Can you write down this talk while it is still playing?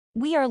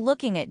We are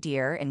looking at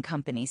Deere &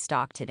 Company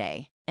stock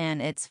today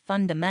and its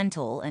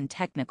fundamental and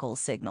technical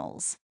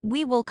signals.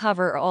 We will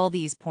cover all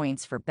these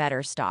points for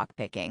better stock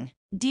picking.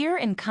 Deere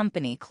 &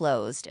 Company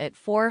closed at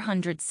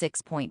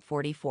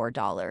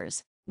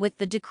 $406.44, with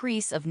the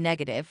decrease of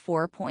negative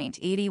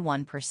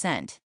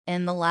 4.81%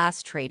 in the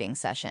last trading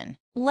session.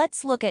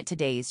 Let's look at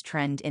today's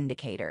trend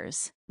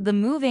indicators. The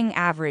moving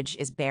average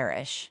is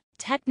bearish.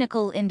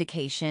 Technical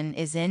indication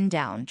is in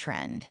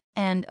downtrend,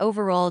 and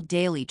overall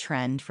daily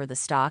trend for the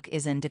stock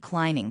is in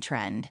declining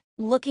trend.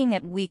 Looking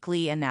at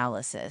weekly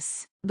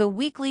analysis, the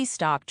weekly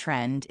stock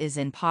trend is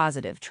in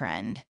positive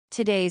trend.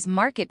 Today's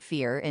market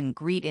fear and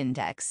greed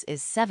index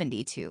is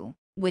 72,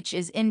 which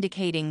is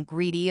indicating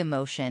greedy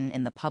emotion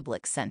in the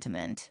public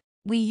sentiment.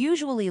 We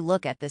usually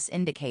look at this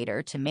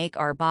indicator to make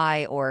our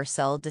buy or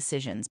sell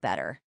decisions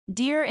better.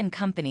 Deere &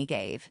 Company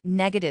gave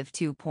negative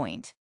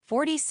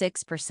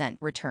 2.46%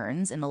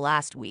 returns in the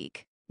last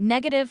week,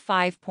 negative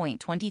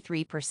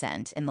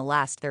 5.23% in the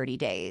last 30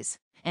 days,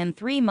 and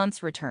 3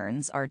 months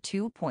returns are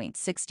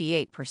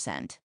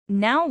 2.68%.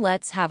 Now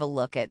let's have a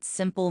look at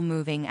simple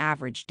moving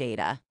average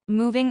data.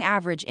 Moving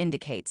average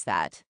indicates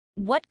that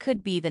what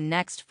could be the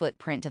next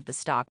footprint of the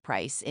stock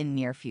price in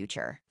near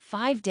future.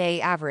 5-day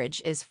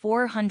average is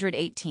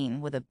 418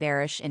 with a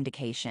bearish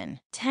indication.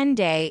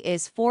 10-day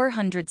is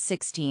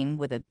 416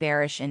 with a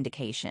bearish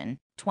indication.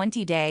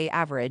 20-day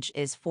average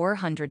is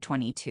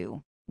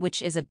 422,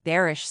 which is a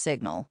bearish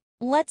signal.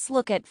 Let's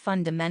look at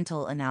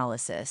fundamental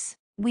analysis.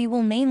 We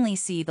will mainly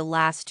see the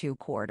last 2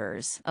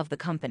 quarters of the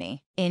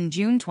company. In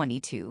June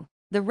 22,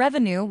 the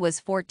revenue was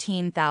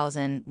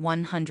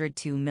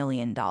 $14,102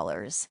 million.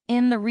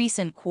 In the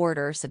recent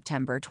quarter,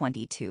 September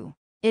 22,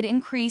 it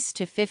increased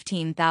to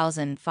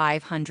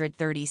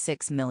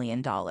 $15,536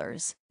 million.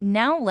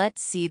 Now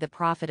let's see the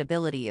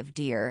profitability of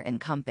Deere &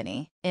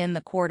 Company. In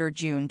the quarter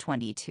June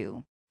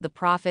 22, the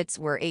profits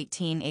were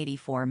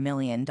 $1884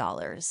 million.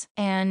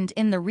 And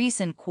in the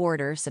recent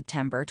quarter,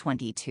 September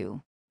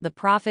 22, the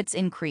profits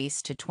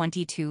increased to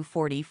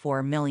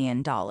 $2244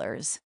 million.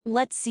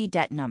 Let's see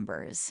debt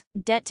numbers.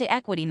 Debt to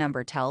equity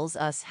number tells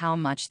us how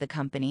much the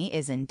company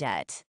is in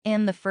debt.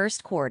 In the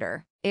first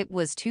quarter, it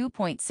was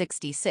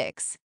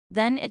 2.66,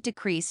 then it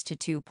decreased to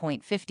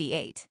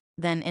 2.58.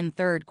 Then in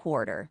third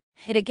quarter,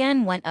 it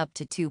again went up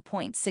to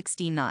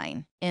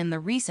 2.69. In the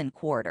recent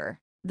quarter,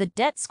 the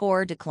debt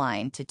score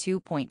declined to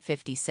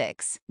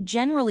 2.56.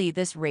 Generally,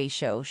 this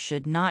ratio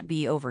should not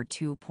be over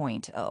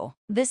 2.0.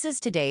 This is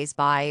today's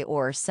buy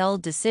or sell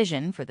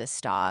decision for the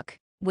stock,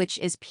 which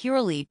is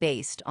purely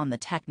based on the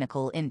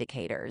technical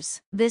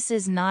indicators. This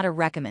is not a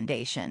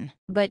recommendation,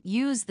 but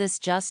use this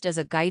just as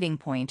a guiding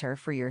pointer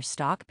for your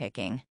stock picking.